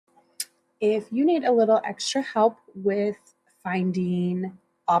If you need a little extra help with finding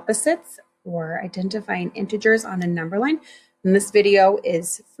opposites or identifying integers on a number line, then this video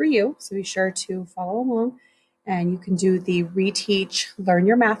is for you. So be sure to follow along, and you can do the Reteach Learn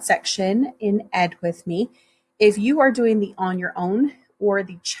Your Math section in Ed with me. If you are doing the on your own or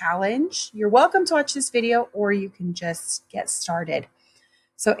the challenge, you're welcome to watch this video, or you can just get started.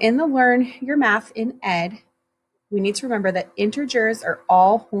 So in the Learn Your Math in Ed, we need to remember that integers are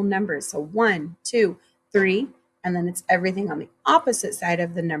all whole numbers. So 1, 2, 3, and then it's everything on the opposite side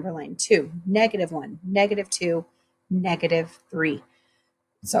of the number line too. -1, -2, -3.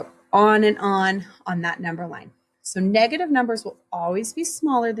 So on and on that number line. So negative numbers will always be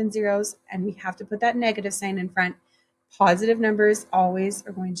smaller than zeros, and we have to put that negative sign in front. Positive numbers always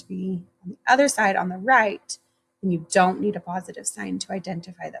are going to be on the other side on the right, and you don't need a positive sign to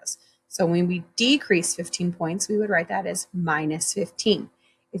identify those. So when we decrease 15 points, we would write that as -15.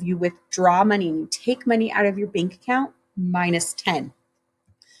 If you withdraw money and you take money out of your bank account, -10.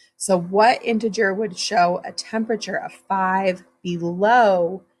 So what integer would show a temperature of 5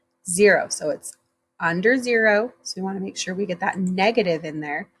 below 0? So it's under 0. So we want to make sure we get that negative in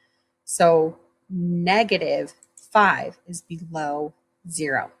there. So -5 is below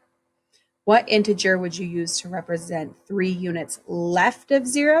 0. What integer would you use to represent 3 units left of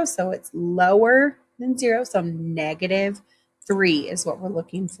 0? So it's lower than 0. So -3 is what we're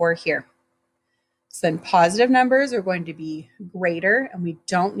looking for here. So then positive numbers are going to be greater, and we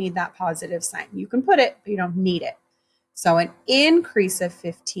don't need that positive sign. You can put it, but you don't need it. So an increase of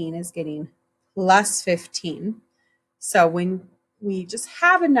 15 is getting +15. So when we just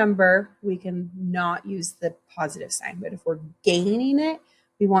have a number, we can not use the positive sign. But if we're gaining it,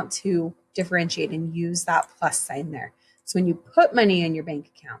 we want to differentiate and use that plus sign there. So when you put money in your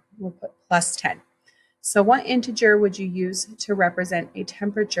bank account, we'll put +10. So what integer would you use to represent a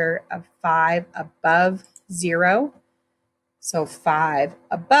temperature of 5 above 0? So 5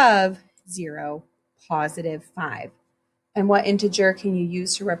 above 0, +5. And what integer can you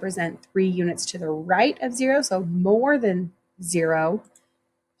use to represent 3 units to the right of 0? So more than 0,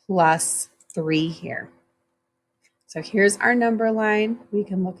 +3 here. So here's our number line. We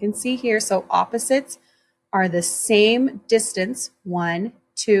can look and see here. So opposites are the same distance, 1,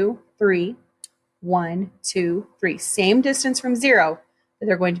 2, 3, 1, 2, 3. Same distance from 0, but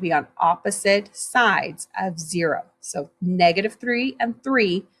they're going to be on opposite sides of 0. So -3 and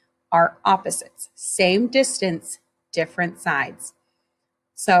 3 are opposites. Same distance, different sides.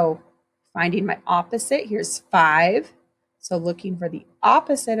 So finding my opposite, here's 5. So looking for the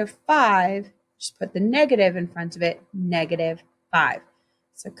opposite of 5, just put the negative in front of it, -5.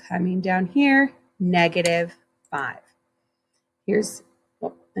 So coming down here, -5. Here's,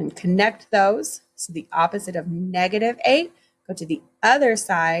 and connect those. So the opposite of -8, go to the other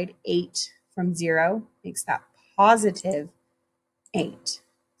side, 8 from 0 makes that +8.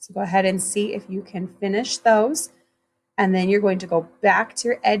 So go ahead and see if you can finish those. And then you're going to go back to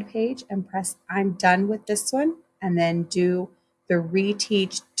your Ed page and press I'm done with this one, and then do the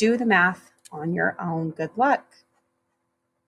Reteach, do the math on your own. Good luck.